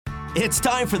It's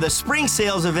time for the spring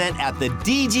sales event at the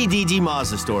DGDG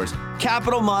Mazda stores.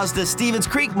 Capital Mazda, Stevens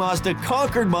Creek Mazda,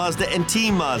 Concord Mazda, and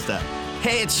Team Mazda.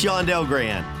 Hey, it's Shondell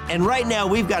Grand. And right now,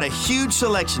 we've got a huge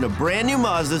selection of brand new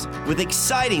Mazdas with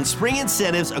exciting spring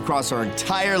incentives across our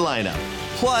entire lineup.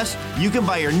 Plus, you can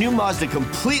buy your new Mazda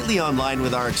completely online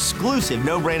with our exclusive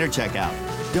no-brainer checkout.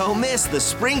 Don't miss the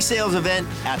spring sales event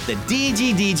at the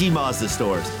DGDG Mazda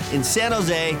stores in San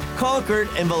Jose, Concord,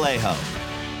 and Vallejo.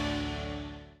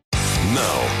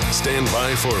 Now, stand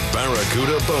by for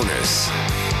Barracuda Bonus.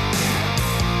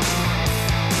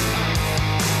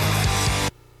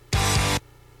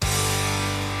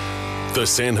 The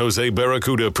San Jose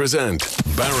Barracuda present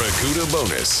Barracuda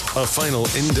Bonus, a final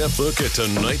in-depth look at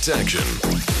tonight's action.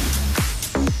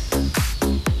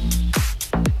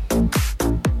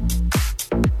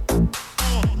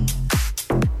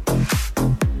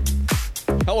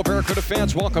 Hello, Barracuda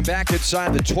fans. Welcome back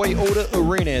inside the Toyota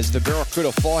Arena as the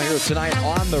Barracuda fall here tonight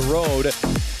on the road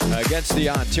against the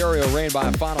Ontario Reign by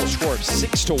a final score of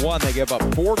 6-1. They gave up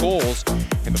 4 goals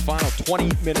in the final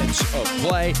 20 minutes of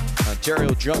play.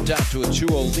 Ontario jumped out to a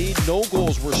 2-0 lead. No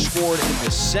goals were scored in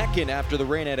the second after the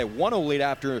Reign had a 1-0 lead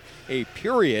after a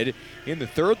period. In the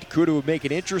third, the CUDA would make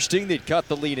it interesting. They'd cut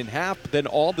the lead in half, but then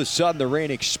all of a sudden the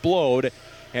Reign explode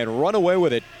and run away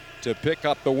with it to pick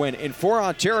up the win. And for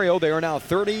Ontario, they are now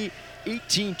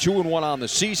 18-2-1 on the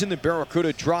season. The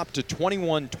Barracuda dropped to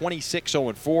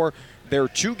 26-0-4. Their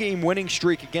 2-game winning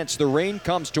streak against the Reign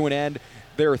comes to an end.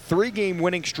 Their 3-game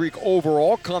winning streak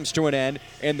overall comes to an end,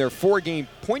 and their 4-game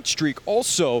point streak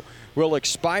also will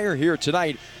expire here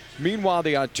tonight. Meanwhile,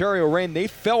 the Ontario Reign, they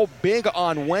fell big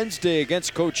on Wednesday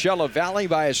against Coachella Valley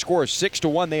by a score of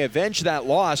 6-1. They avenged that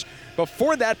loss.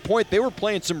 Before that point, they were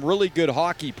playing some really good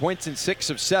hockey. Points in 6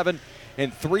 of 7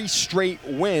 and 3 straight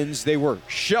wins. They were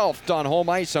shelved on home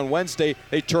ice on Wednesday.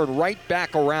 They turned right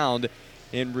back around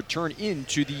and return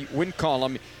into the win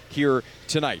column here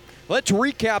tonight. Let's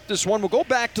recap this one. We'll go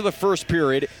back to the first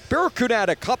period. Barracuda had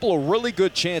a couple of really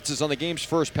good chances on the game's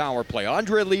first power play.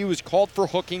 Andre Lee was called for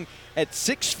hooking at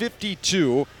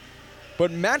 6:52,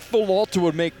 but Matt Villalta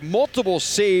would make multiple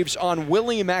saves on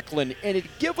William Eklund, and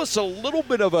it'd give us a little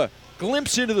bit of a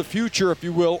glimpse into the future, if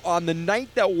you will, on the night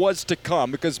that was to come,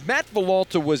 because Matt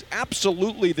Villalta was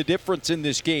absolutely the difference in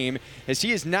this game, as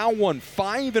he has now won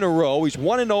 5 in a row. He's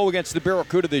 1-0 against the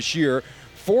Barracuda this year,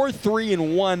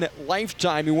 4-3-1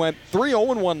 lifetime. He went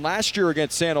 3-0-1 last year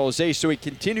against San Jose, so he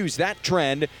continues that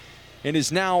trend and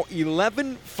is now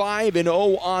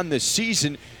 11-5-0 on the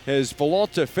season as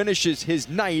Villalta finishes his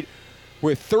night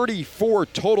with 34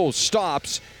 total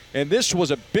stops. And this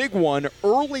was a big one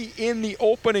early in the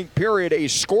opening period. A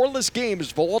scoreless game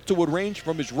as Villalta would range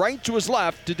from his right to his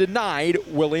left to denied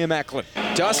William Eklund.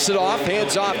 Dusts it off,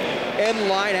 hands off, end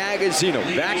line Agazino.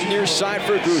 Back near side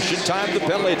for Gushin. Time the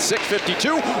penalty at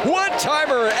 6:52.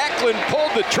 One-timer, Eklund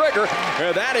pulled the trigger.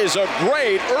 And that is a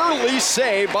great early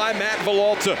save by Matt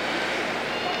Villalta.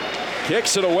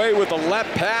 Kicks it away with the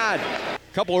left pad.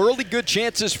 Couple early good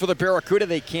chances for the Barracuda.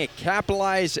 They can't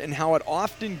capitalize, and how it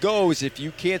often goes, if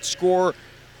you can't score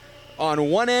on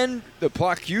one end, the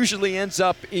puck usually ends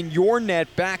up in your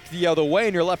net back the other way,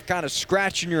 and you're left kind of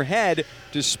scratching your head.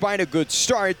 Despite a good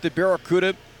start, the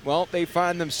Barracuda, well, they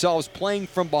find themselves playing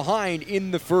from behind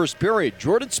in the first period.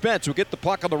 Jordan Spence will get the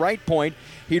puck on the right point.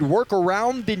 He'd work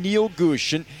around Daniil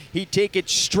Gushin. He'd take it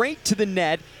straight to the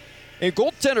net, and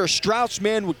goaltender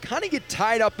Strauss-Mann would kind of get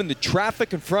tied up in the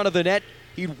traffic in front of the net.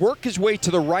 He'd work his way to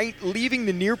the right, leaving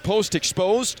the near post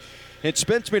exposed. And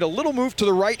Spence made a little move to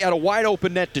the right at a wide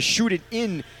open net to shoot it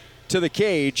in to the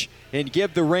cage and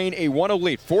give the Reign a 1-0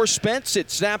 lead. For Spence, it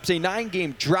snaps a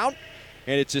 9-game drought,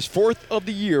 and it's his 4th of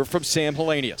the year from Sam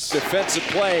Helenius. Defensive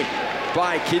play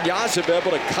by Kinyazev,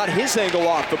 able to cut his angle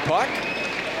off the puck.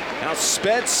 Now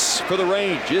Spence for the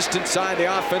Reign, just inside the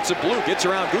offensive blue. Gets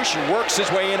around Gushin, works his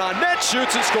way in on net,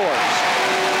 shoots and scores.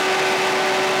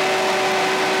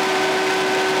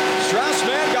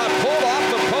 Strauss-Mann got pulled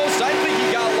off the post. I think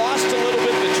he got lost a little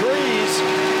bit in the trees.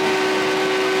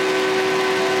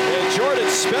 And Jordan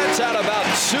Spence had about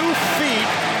 2 feet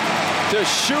to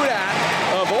shoot at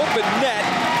of open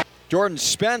net. Jordan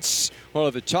Spence, one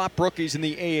of the top rookies in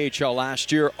the AHL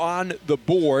last year, on the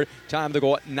board. Time to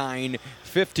go at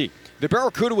 9:50. The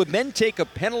Barracuda would then take a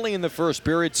penalty in the first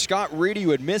period. Scott Reedy, who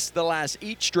had missed the last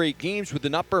 8 straight games with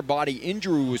an upper body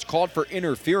injury, was called for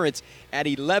interference at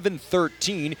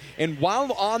 11:13. And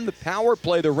while on the power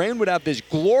play, the Reign would have this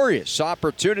glorious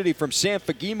opportunity from Sam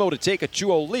Fagimo to take a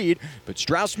 2-0 lead, but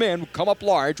Strauss-Mann would come up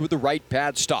large with the right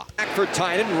pad stop. Back for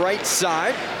Tynan, right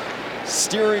side,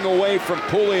 steering away from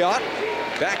Pouliot.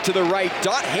 Back to the right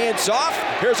dot, hands off.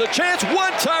 Here's a chance,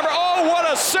 one-timer. Oh,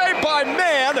 what a save by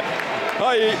Mann.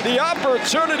 boy, the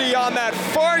opportunity on that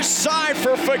far side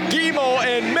for Fagemo,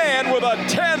 and man, with a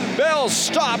 10-bell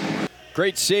stop.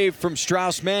 Great save from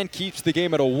Strauss-Mann, keeps the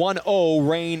game at a 1-0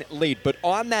 Reign lead. But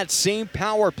on that same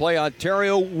power play,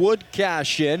 Ontario would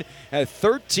cash in at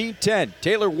 13-10.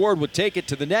 Taylor Ward would take it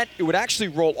to the net. It would actually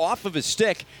roll off of his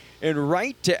stick and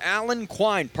right to Alan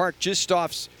Quine, parked just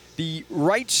off the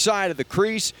right side of the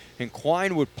crease, and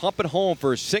Quine would pump it home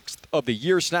for his 6th of the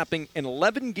year, snapping an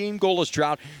 11-game goalless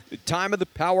drought. The time of the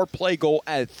power play goal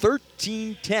at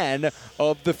 13-10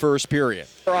 of the first period.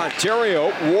 For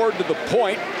Ontario, Ward to the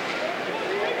point.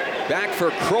 Back for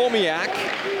Chromiak.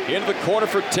 Into the corner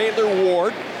for Taylor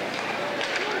Ward.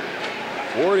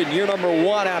 Ward in year number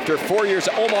 1 after 4 years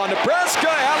at Omaha, Nebraska.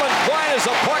 Alan Quine has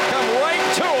a puck come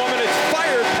right to him, and it's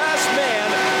fired past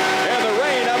man. And the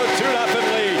Reign have a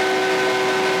 2-0 lead.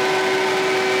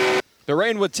 The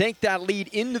Reign would take that lead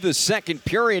into the second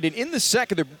period. And in the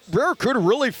second, the Barracuda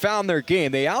really found their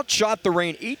game. They outshot the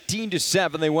Reign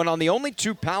 18-7. They went on the only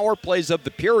 2 power plays of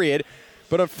the period,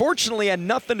 but unfortunately had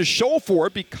nothing to show for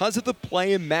it because of the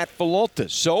play in Matt Villalta.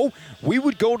 So we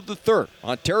would go to the third.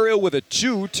 Ontario with a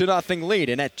 2-0 lead.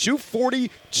 And at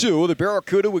 2:42, the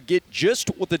Barracuda would get just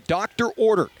what the doctor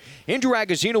ordered. Andrew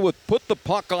Agozzino would put the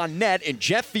puck on net, and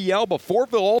Jeff Viel, before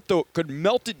Villalta could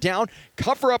melt it down,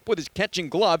 cover up with his catching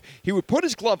glove. He would put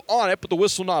his glove on it, but the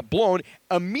whistle not blown.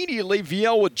 Immediately,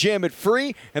 Viel would jam it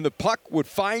free, and the puck would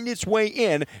find its way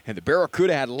in, and the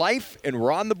Barracuda had life and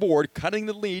were on the board, cutting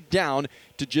the lead down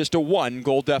to just a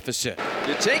 1-goal deficit.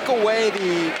 You take away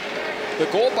the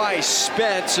goal by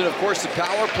Spence, and of course the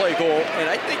power play goal, and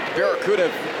I think the Barracuda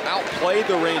have outplayed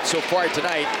the Reign so far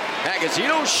tonight.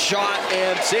 Agozzino's shot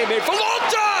and save made.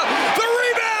 Villalta! The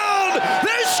rebound!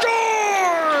 They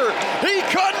score! He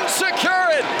couldn't secure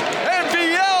it, and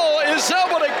Viel is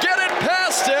able to get it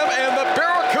past him, and the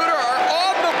Barracuda are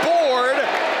on the board.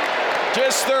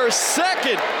 Just their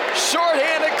second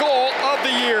shorthanded goal of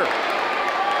the year.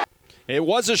 It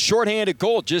was a shorthanded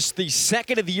goal, just the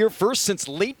second of the year, first since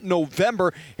late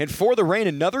November. And for the Reign,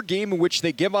 another game in which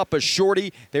they give up a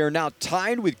shorty. They are now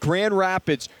tied with Grand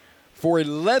Rapids for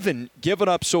 11 given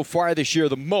up so far this year,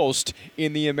 the most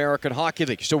in the American Hockey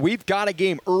League. So we've got a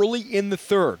game early in the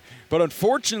third. But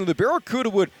unfortunately, the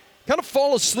Barracuda would kind of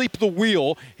fall asleep at the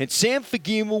wheel, and Sam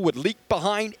Fagemo would leak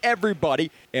behind everybody,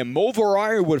 and Mo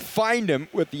Varari would find him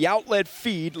with the outlet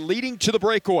feed leading to the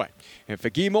breakaway. And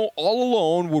Fagemo, all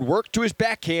alone, would work to his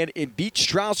backhand and beat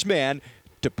Strauss-Mann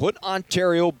to put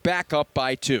Ontario back up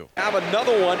by 2. Have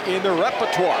another one in the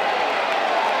repertoire.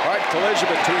 Hard collision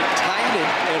between Tynan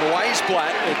and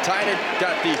Weisblatt, and Tynan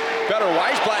got the better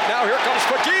Weisblatt. Now here comes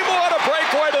Fagemo on a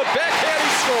breakaway to the backhand.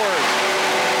 He scores.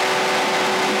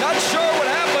 Not sure what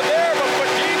happened there, but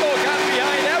Fagemo got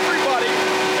behind everybody,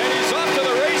 and he's off to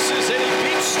the races, and he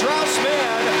beats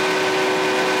Strauss-Mann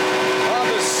on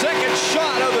the second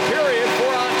shot of the period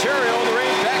for Ontario. The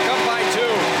Reign back up by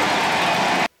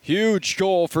 2. Huge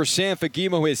goal for Sam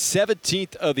Fagemo, his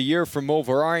 17th of the year from Mo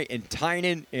Varari and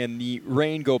Tynan, and the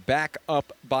Reign go back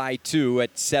up by 2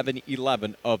 at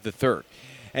 7:11 of the third.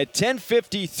 At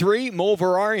 10:53, Mo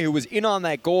Varari, who was in on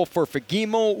that goal for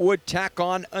Fagemo, would tack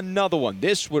on another one.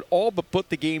 This would all but put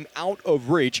the game out of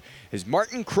reach as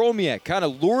Martin Chromiak kind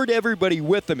of lured everybody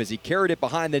with him as he carried it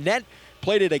behind the net,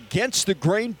 played it against the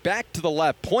grain back to the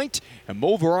left point, and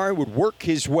Mo Varari would work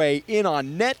his way in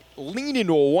on net, lean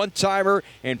into a one-timer,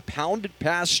 and pound it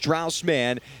past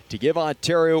Strauss-Mann to give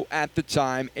Ontario at the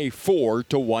time a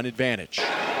 4-1 advantage.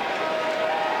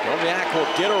 Chromiak will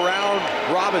get around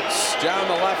Robbins down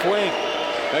the left wing.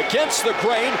 Against the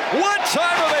grain,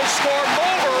 one-timer they score. Mo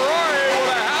Varari with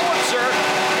a howitzer,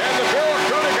 and the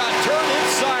Barracuda got turned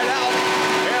inside out,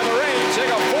 and the Reign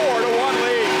take a 4-1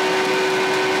 lead.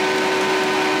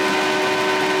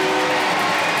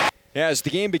 As the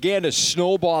game began to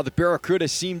snowball, the Barracuda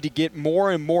seemed to get more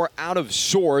and more out of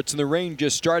sorts, and the Reign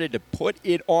just started to put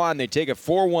it on. They take a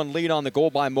 4-1 lead on the goal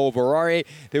by Mo Varari.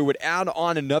 They would add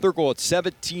on another goal at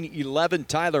 17-11.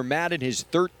 Tyler Madden, his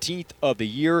 13th of the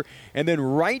year. And then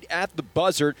right at the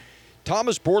buzzer,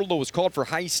 Thomas Bordeleau was called for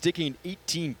high sticking in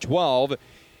 18-12.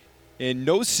 And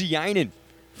Nosiainen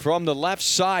from the left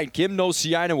side, Kim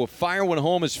Nosiainen will fire one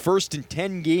home, his first in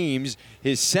 10 games,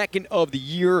 his second of the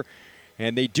year.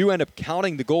 And they do end up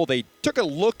counting the goal. They took a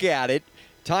look at it.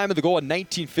 Time of the goal in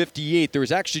 1958. There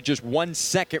was actually just 1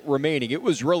 second remaining. It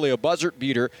was really a buzzer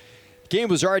beater. The game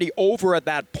was already over at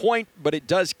that point, but it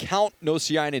does count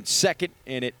Nosiainen's second,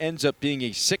 and it ends up being a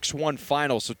 6-1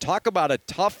 final. So talk about a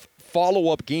tough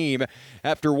follow-up game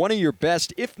after one of your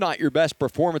best, if not your best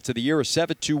performance of the year, a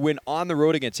 7-2 win on the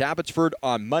road against Abbotsford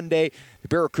on Monday. The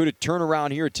Barracuda turn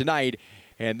around here tonight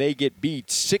and they get beat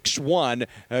 6-1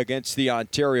 against the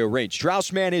Ontario Reign.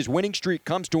 Strauss-Mann, his winning streak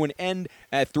comes to an end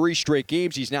at 3 straight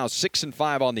games. He's now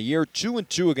 6-5 on the year,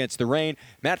 2-2 against the Reign.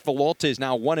 Matt Villalta is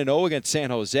now 1-0 against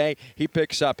San Jose. He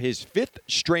picks up his 5th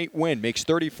straight win, makes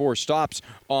 34 stops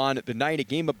on the night. A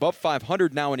game above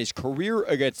 500 now in his career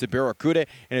against the Barracuda,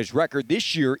 and his record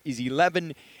this year is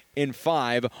 11-5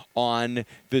 on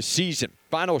the season.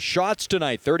 Final shots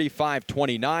tonight,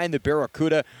 35-29. The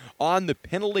Barracuda on the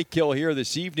penalty kill here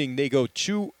this evening. They go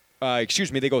 3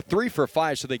 for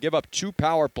 5, so they give up 2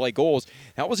 power play goals.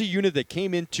 That was a unit that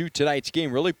came into tonight's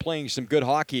game really playing some good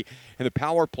hockey, and the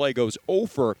power play goes 0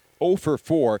 for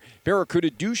 4. Barracuda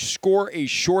do score a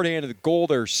shorthanded goal,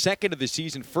 their second of the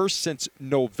season, first since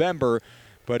November,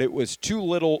 but it was too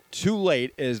little, too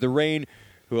late, as the Reign,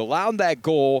 who allowed that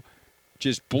goal,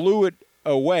 just blew it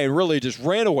away and really just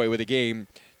ran away with the game.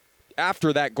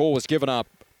 After that goal was given up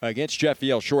against Jeff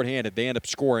Yale shorthanded, they end up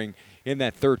scoring in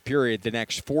that third period the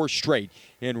next 4 straight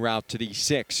en route to the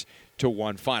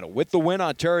 6-1 final. With the win,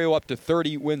 Ontario up to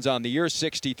 30 wins on the year,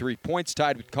 63 points,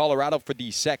 tied with Colorado for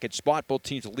the second spot. Both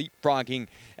teams leapfrogging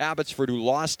Abbotsford, who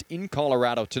lost in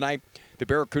Colorado tonight. The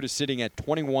Barracuda sitting at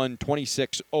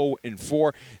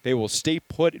 21-26-0-4. They will stay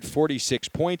put at 46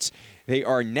 points. They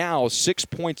are now 6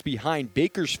 points behind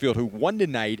Bakersfield, who won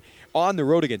tonight on the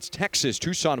road against Texas.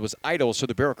 Tucson was idle, so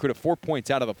the Barracuda 4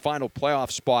 points out of the final playoff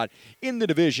spot in the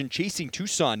division, chasing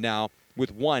Tucson now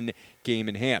with 1 game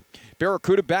in hand.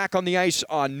 Barracuda back on the ice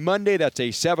on Monday. That's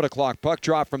a 7 o'clock puck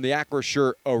drop from the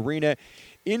Acrisure Arena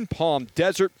in Palm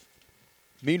Desert.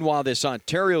 Meanwhile, this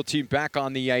Ontario team back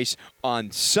on the ice on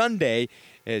Sunday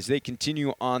as they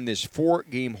continue on this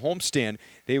 4-game homestand.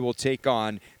 They will take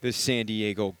on the San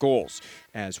Diego Gulls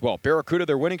as well. Barracuda,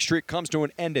 their winning streak comes to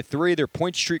an end at 3. Their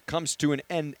point streak comes to an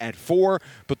end at 4.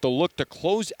 But they'll look to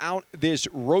close out this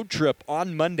road trip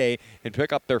on Monday and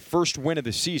pick up their first win of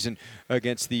the season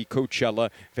against the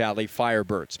Coachella Valley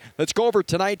Firebirds. Let's go over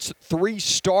tonight's 3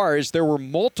 stars. There were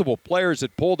multiple players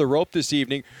that pulled the rope this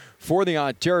evening for the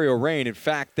Ontario Reign. In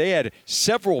fact, they had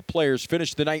several players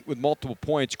finish the night with multiple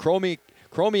points.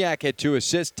 Chromiak had 2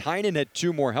 assists. Tynan had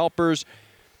 2 more helpers.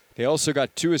 They also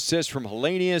got 2 assists from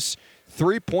Hellenius,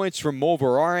 3 points from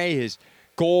Moverare, his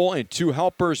goal and 2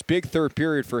 helpers. Big third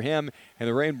period for him, and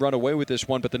the Reign run away with this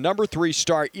one. But the number 3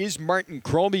 star is Martin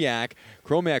Chromiak.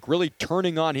 Chromiak really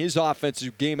turning on his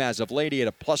offensive game as of late. He had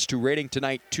a +2 rating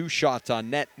tonight, 2 shots on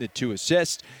net, and the 2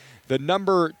 assists. The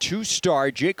number 2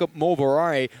 star, Jacob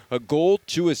Moverare, a goal,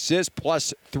 2 assists,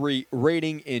 +3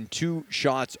 rating, and 2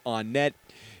 shots on net.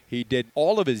 He did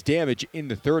all of his damage in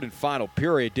the third and final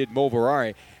period, did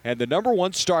Moverare. And the number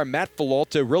 1 star, Matt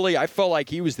Villalta, really, I felt like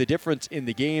he was the difference in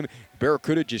the game.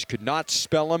 Barracuda just could not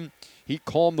spell him. He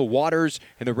calmed the waters,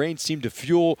 and the Reign seemed to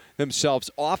fuel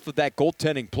themselves off of that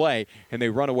goaltending play, and they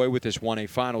run away with this one, a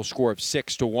final score of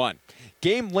 6-1.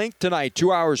 Game length tonight,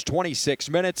 2 hours, 26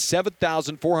 minutes,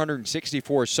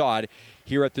 7,464 sod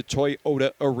here at the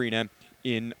Toyota Arena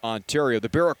in Ontario. The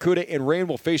Barracuda and Reign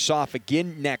will face off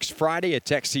again next Friday at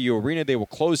TXCU Arena. They will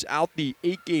close out the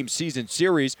 8-game season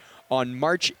series on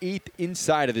March 8th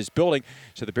inside of this building.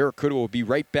 So the Barracuda will be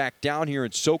right back down here in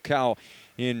SoCal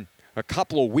in a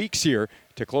couple of weeks here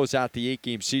to close out the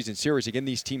 8-game season series. Again,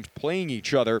 these teams playing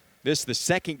each other. This is the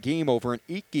second game over an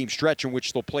 8-game stretch in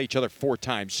which they'll play each other 4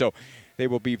 times. So they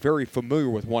will be very familiar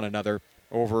with one another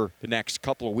over the next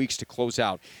couple of weeks to close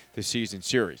out the season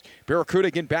series. Barracuda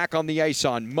again back on the ice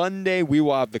on Monday. We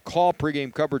will have the call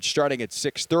pregame coverage starting at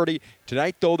 6:30.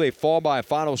 Tonight, though, they fall by a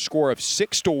final score of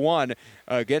 6-1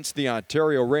 against the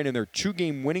Ontario Reign, and their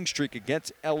 2-game winning streak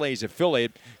against LA's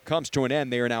affiliate comes to an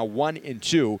end. They are now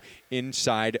 1-2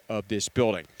 inside of this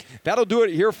building. That'll do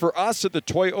it here for us at the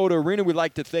Toyota Arena. We'd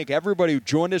like to thank everybody who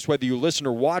joined us, whether you listen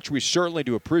or watch. We certainly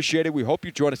do appreciate it. We hope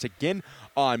you join us again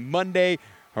on Monday.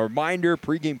 A reminder,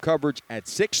 pregame coverage at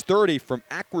 6:30 from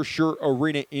Acrisure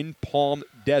Arena in Palm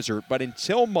Desert. But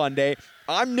until Monday,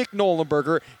 I'm Nick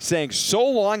Nolenberger saying so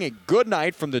long and good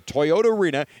night from the Toyota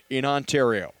Arena in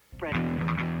Ontario.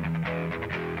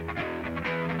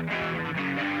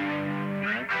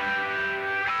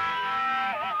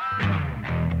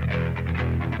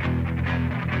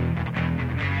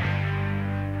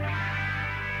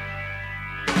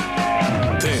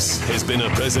 This has been a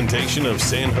presentation of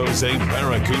San Jose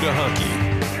Barracuda Hockey.